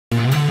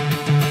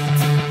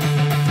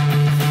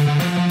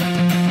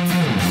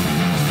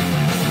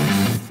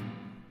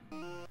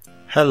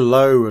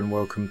Hello and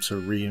welcome to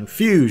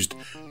Re-enthused.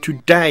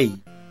 Today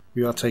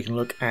we are taking a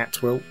look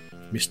at, well,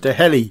 Mr.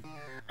 Heli,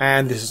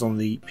 and this is on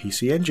the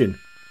PC Engine.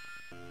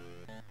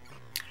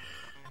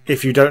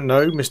 If you don't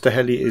know, Mr.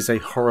 Heli is a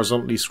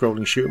horizontally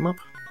scrolling shoot 'em up,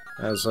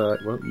 as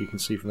well you can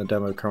see from the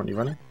demo currently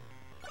running.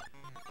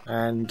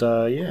 And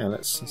yeah,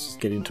 let's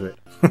get into it.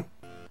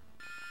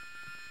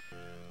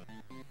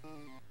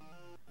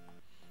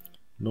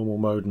 Normal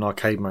mode and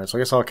arcade mode. So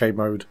I guess arcade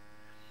mode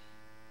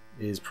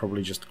is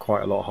probably just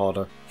quite a lot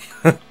harder.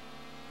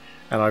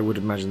 And I would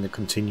imagine the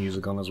continues are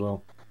gone as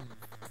well.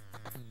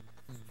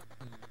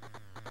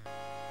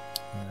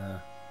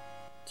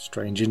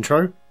 Strange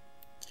intro.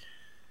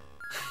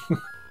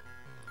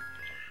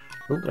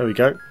 Oh, there we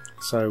go.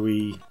 So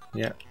we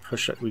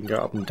push it. We can go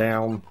up and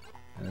down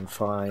and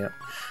fire.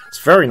 It's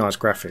very nice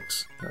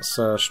graphics. That's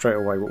straight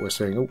away what we're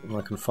seeing. Oh, and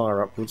I can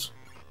fire upwards.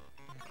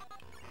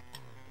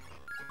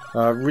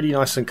 Really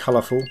nice and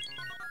colourful,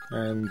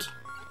 and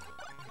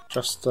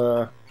just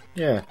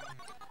yeah,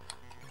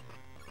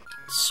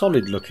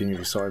 solid looking, if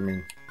you see what I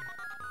mean.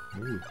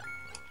 Ooh.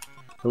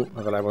 Oh,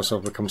 I've allowed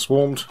myself to become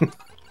swarmed.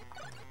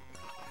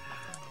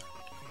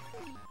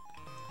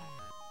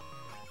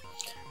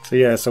 So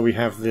yeah, so we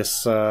have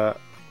this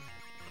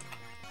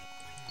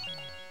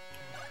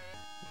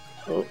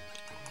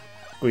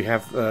we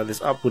have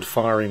this upward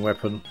firing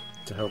weapon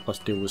to help us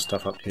deal with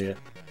stuff up here.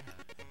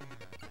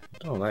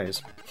 Oh, that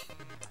is.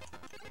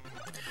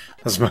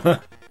 Doesn't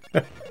matter.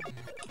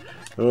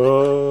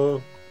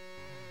 Oh,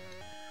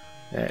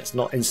 yeah, it's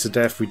not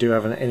insta-death. We do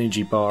have an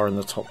energy bar in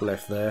the top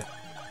left there,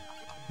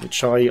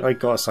 which I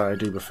gotta say I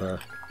do prefer.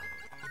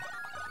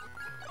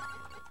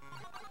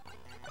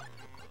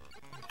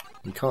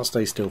 You can't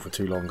stay still for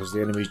too long because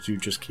the enemies do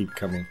just keep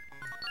coming.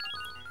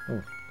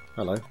 Oh,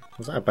 hello.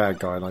 Was that a bad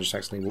guy? And I just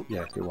accidentally walked?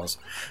 Yeah, it was.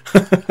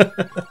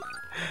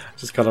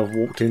 Just kind of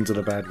walked into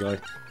the bad guy.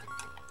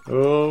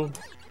 Oh.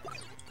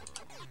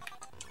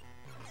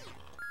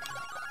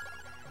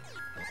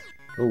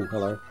 Oh,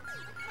 hello.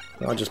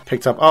 I just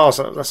picked up... Oh,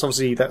 so that's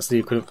obviously that's the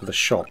equivalent for the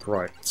shop,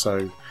 right.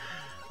 So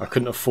I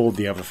couldn't afford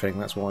the other thing,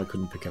 that's why I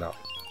couldn't pick it up.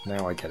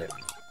 Now I get it.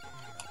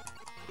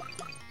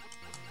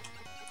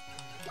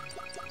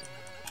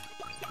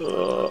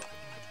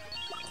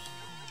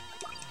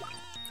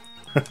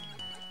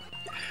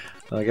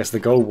 I guess the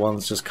gold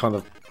ones just kind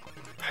of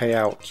pay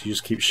out. You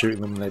just keep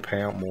shooting them and they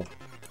pay out more.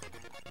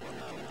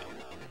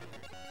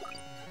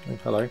 Oh,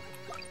 hello.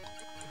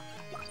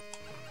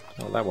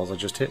 Oh, that was I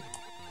just hit.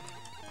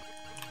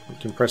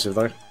 Looked impressive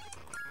though.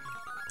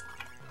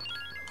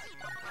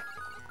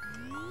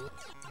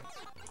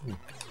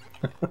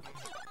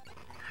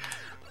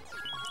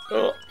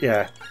 Oh,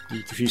 yeah,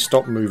 if you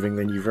stop moving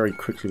then you very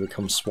quickly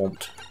become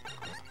swamped.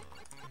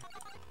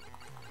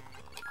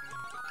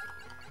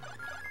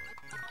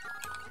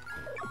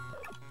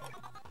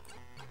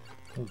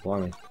 Oh,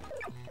 blimey.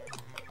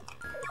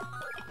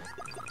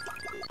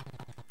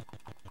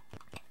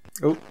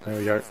 Oh, there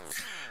we go.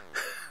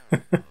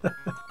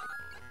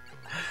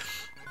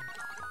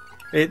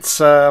 It's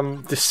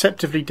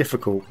deceptively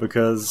difficult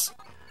because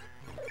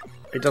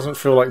it doesn't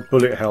feel like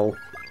bullet hell,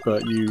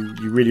 but you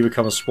really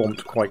become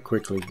swamped quite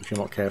quickly if you're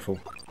not careful.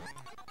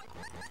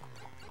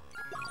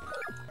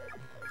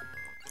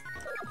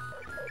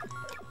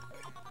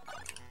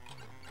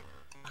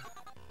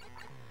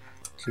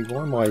 See,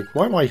 why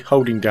am I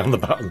holding down the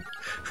button?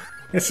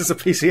 This is a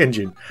PC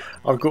Engine.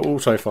 I've got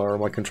auto fire on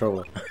my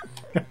controller.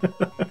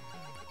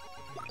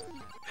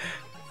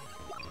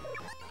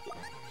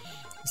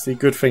 It's the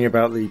good thing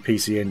about the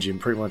PC Engine.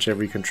 Pretty much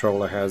every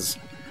controller has,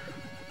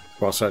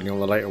 well, certainly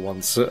on the later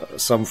ones,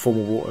 some form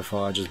of auto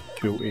fire just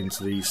built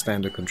into the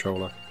standard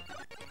controller,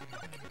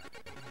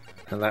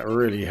 and that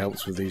really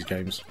helps with these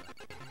games.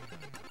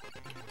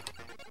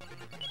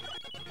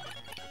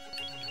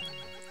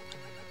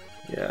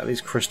 Yeah,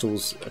 these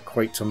crystals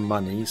equate to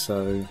money,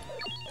 so...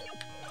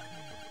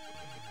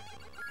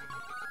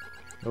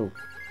 Oh,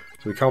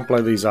 so we can't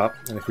blow these up,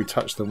 and if we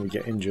touch them we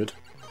get injured.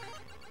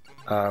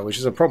 Which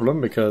is a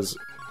problem because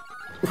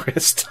we're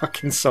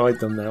stuck inside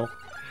them now.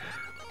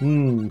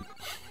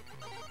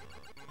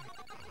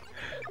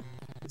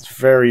 It's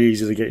very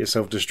easy to get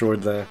yourself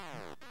destroyed there.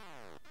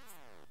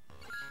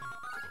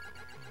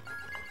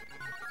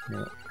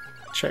 Yeah.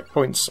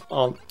 Checkpoints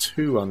aren't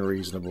too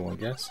unreasonable, I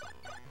guess.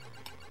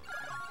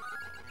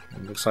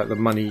 It looks like the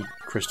money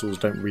crystals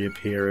don't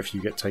reappear if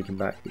you get taken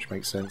back, which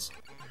makes sense.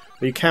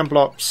 But you can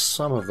blow up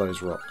some of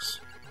those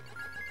rocks.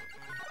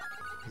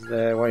 Is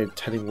there a way of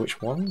telling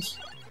which ones?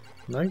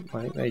 No,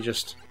 I think they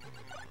just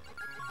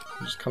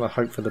kind of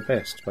hope for the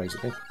best,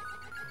 basically.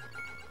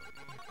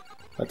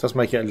 That does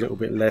make it a little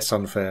bit less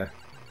unfair.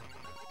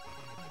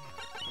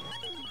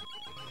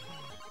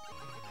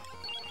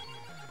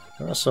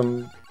 There are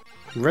some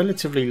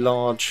relatively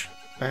large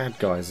bad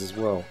guys as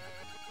well,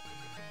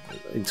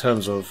 in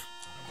terms of...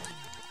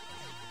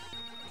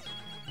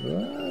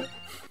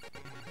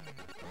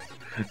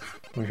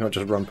 Maybe I'll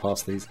just run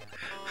past these.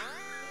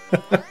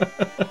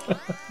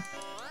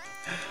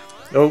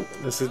 Oh,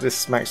 this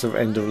smacks of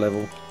end of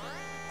level.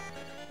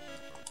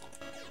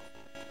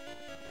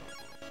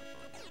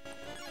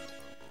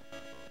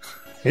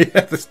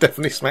 Yeah, this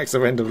definitely smacks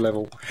of end of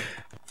level.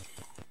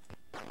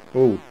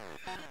 Ooh.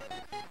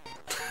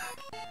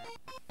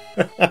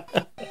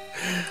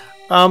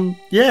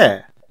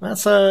 Yeah,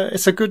 it's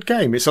a good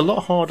game. It's a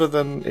lot harder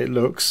than it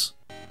looks,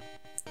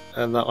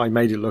 and that I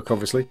made it look,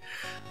 obviously.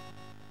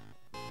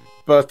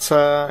 But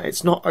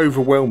it's not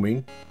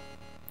overwhelming.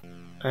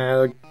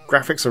 The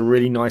graphics are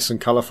really nice and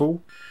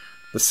colourful.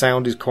 The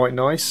sound is quite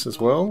nice as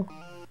well.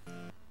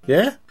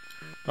 Yeah,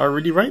 I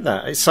really rate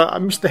that. It's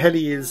Mr.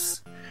 Heli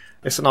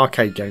it's an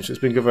arcade game, so it's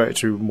been converted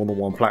to more than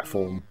one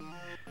platform.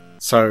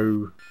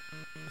 So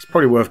it's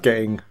probably worth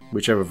getting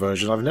whichever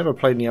version. I've never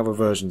played any other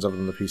versions other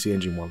than the PC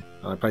Engine one.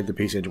 I played the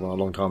PC Engine one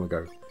a long time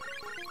ago.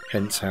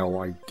 Hence how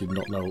I did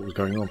not know what was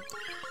going on.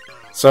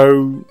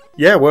 So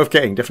yeah, worth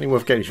getting. Definitely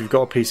worth getting. If you've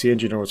got a PC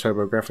Engine or a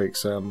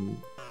TurboGrafx,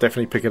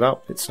 definitely pick it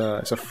up. It's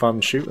a fun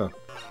shooter.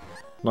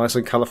 Nice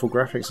and colourful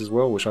graphics as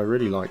well, which I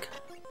really like.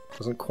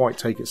 Doesn't quite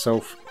take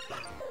itself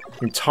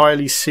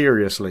entirely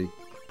seriously.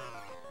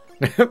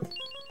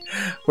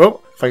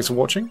 Well, thanks for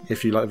watching.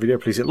 If you like the video,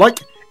 please hit like.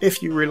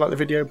 If you really like the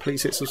video,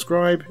 please hit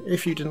subscribe.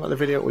 If you didn't like the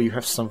video or you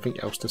have something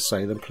else to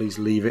say, then please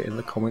leave it in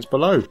the comments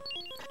below.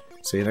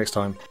 See you next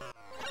time.